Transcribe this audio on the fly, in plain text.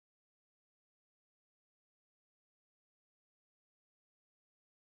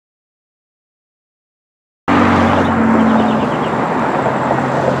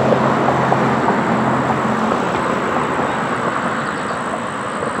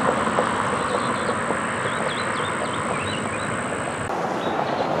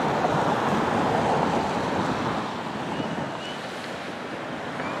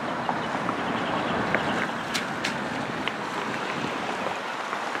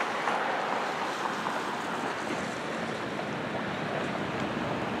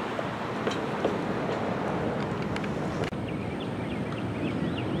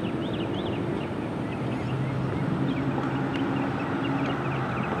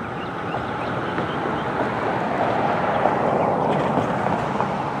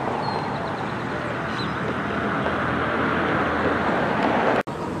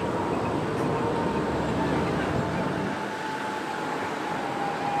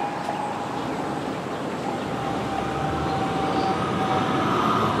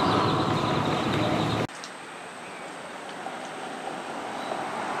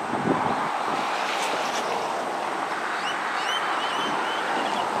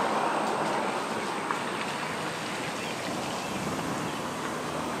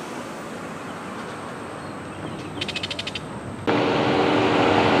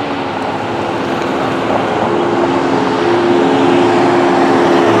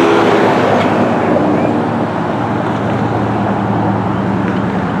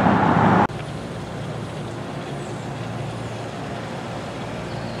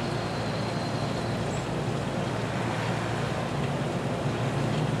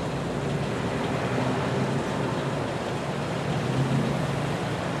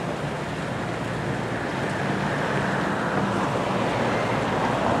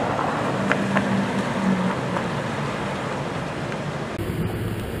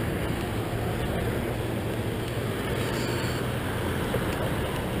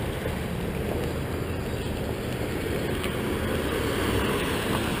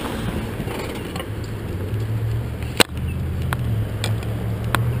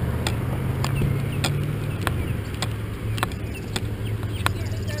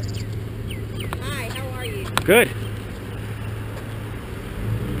Good.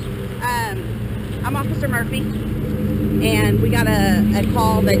 I'm Officer Murphy, and we got a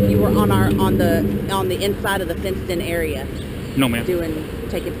call that you were on the inside of the fenced-in area. No, ma'am.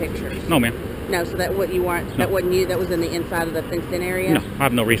 Taking pictures. No, ma'am. No, so that what you weren't. No. That wasn't you. That was in the inside of the fenced-in area. No, I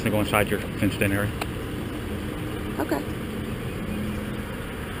have no reason to go inside your fenced-in area. Okay.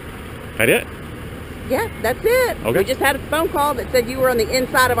 Is that it? Yeah, that's it. Okay. We just had a phone call that said you were on the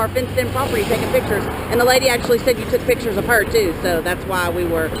inside of our fenced-in property taking pictures, and the lady actually said you took pictures of her too. So that's why we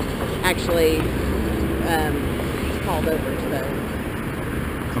were actually called over. So.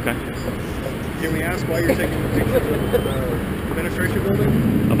 Okay. Can we ask why you're taking pictures of the administration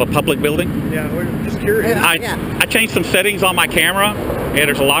building? Of a public building? Yeah, we're just curious. I changed some settings on my camera, and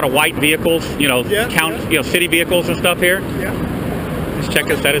there's a lot of white vehicles, you know, city vehicles and stuff here. Yeah. Just check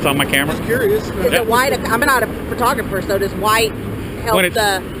the settings on my camera. Just curious. Is it white? I'm not a photographer, so does white help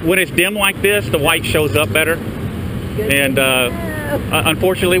when it's dim like this, the white shows up better. Good. And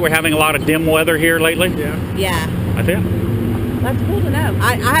unfortunately, we're having a lot of dim weather here lately. Yeah. Yeah. That's it. That's cool to know.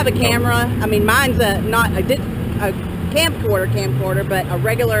 I have a camera. I mean, mine's a camcorder, but a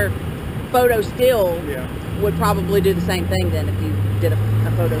regular photo still would probably do the same thing then if you did a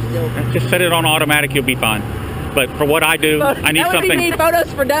photo still. Just set it on automatic, you'll be fine. But for what I do, I need something. You need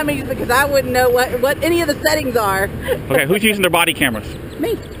photos for dummies because I wouldn't know what any of the settings are. Okay, who's using their body cameras?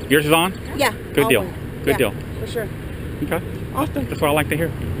 Me. Yours is on? Yeah. Good deal. Good deal. For sure. Okay. Awesome. That's what I like to hear.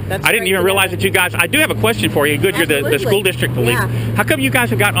 That's I didn't even realize that you guys, I do have a question for you. Good, you're the school district police. Yeah. How come you guys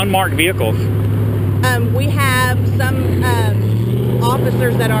have got unmarked vehicles? We have some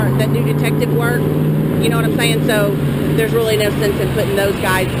officers that do detective work. You know what I'm saying? So there's really no sense in putting those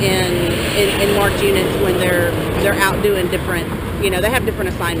guys in marked units when they're out doing different. You know, they have different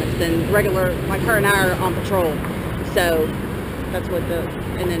assignments than regular. Like her and I are on patrol. So that's what the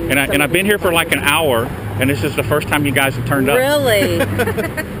and I've been here for like an hour, and this is the first time you guys have turned up. Really?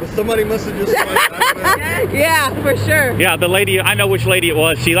 Well, somebody must have just. Yeah, for sure. Yeah, the lady, I know which lady it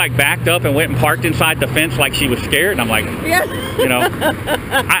was. She like backed up and went and parked inside the fence like she was scared. And I'm like, you know,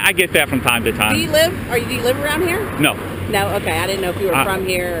 I get that from time to time. Do you live around here? No. No. Okay, I didn't know if you were from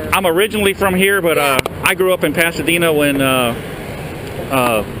here. I'm originally from here, but I grew up in Pasadena when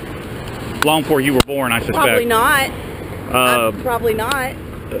long before you were born, I suspect. Probably not. Probably not.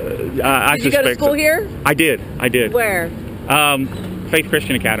 Did you go to school here? I did. Where? Faith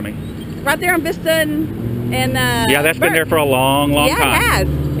Christian Academy. Right there on Vista and yeah, that's been there for a long time. Yeah,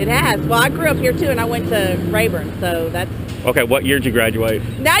 it has. Well, I grew up here too, and I went to Rayburn, so that's. Okay, what year did you graduate?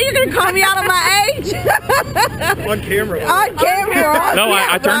 Now you're gonna call me out on my age. On camera. On camera. No,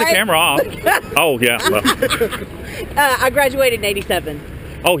 I turned the camera off. Oh yeah. Well. I graduated in '87.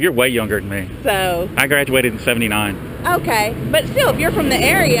 Oh, you're way younger than me. So. I graduated in '79. Okay, but still, if you're from the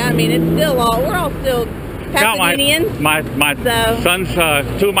area, I mean, it's still we're all still Pasadenians. My sons,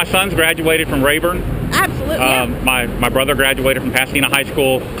 two of my sons graduated from Rayburn. Absolutely. My brother graduated from Pasadena High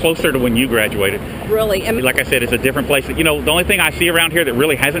School, closer to when you graduated. Really? Like I said, it's a different place. You know, the only thing I see around here that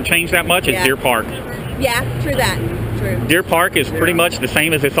really hasn't changed that much is Deer Park. Yeah, true that. True. Deer Park is pretty much the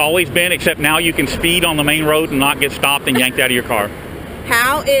same as it's always been, except now you can speed on the main road and not get stopped and yanked out of your car.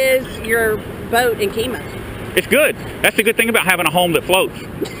 How is your boat in Kima? It's good. That's the good thing about having a home that floats.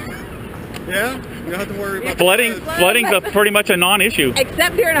 Yeah, you don't have to worry about flooding's pretty much a non-issue.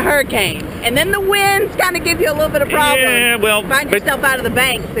 Except during a hurricane. And then the winds kind of give you a little bit of problem. Yeah, well. Find yourself out of the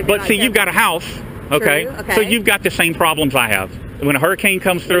banks. But see, you've got a house, okay? Okay. So you've got the same problems I have. When a hurricane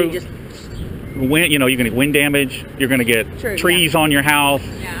comes through, you're going to get wind damage, you're going to get trees on your house,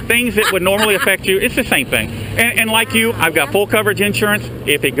 things that would normally affect you. It's the same thing. And like you, I've got full coverage insurance.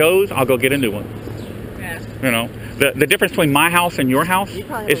 If it goes, I'll go get a new one. Yeah. You know, the difference between my house and your house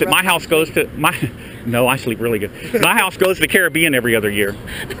is that my house goes to no, I sleep really good. My house goes to the Caribbean every other year.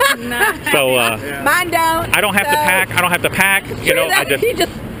 So mine don't. I don't have to pack. You know, I just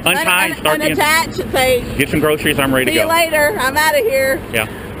untie, start unattach, and say, get some groceries. I'm ready to go. See you later. I'm out of here. Yeah.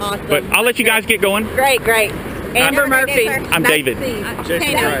 Awesome. But I'll let you guys get going. Great. Amber Murphy. I'm David.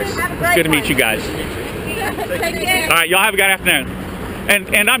 Sgt Grice. It's good to meet you guys. Take care. All right, y'all have a good afternoon.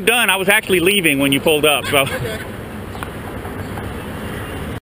 And I'm done. I was actually leaving when you pulled up. So.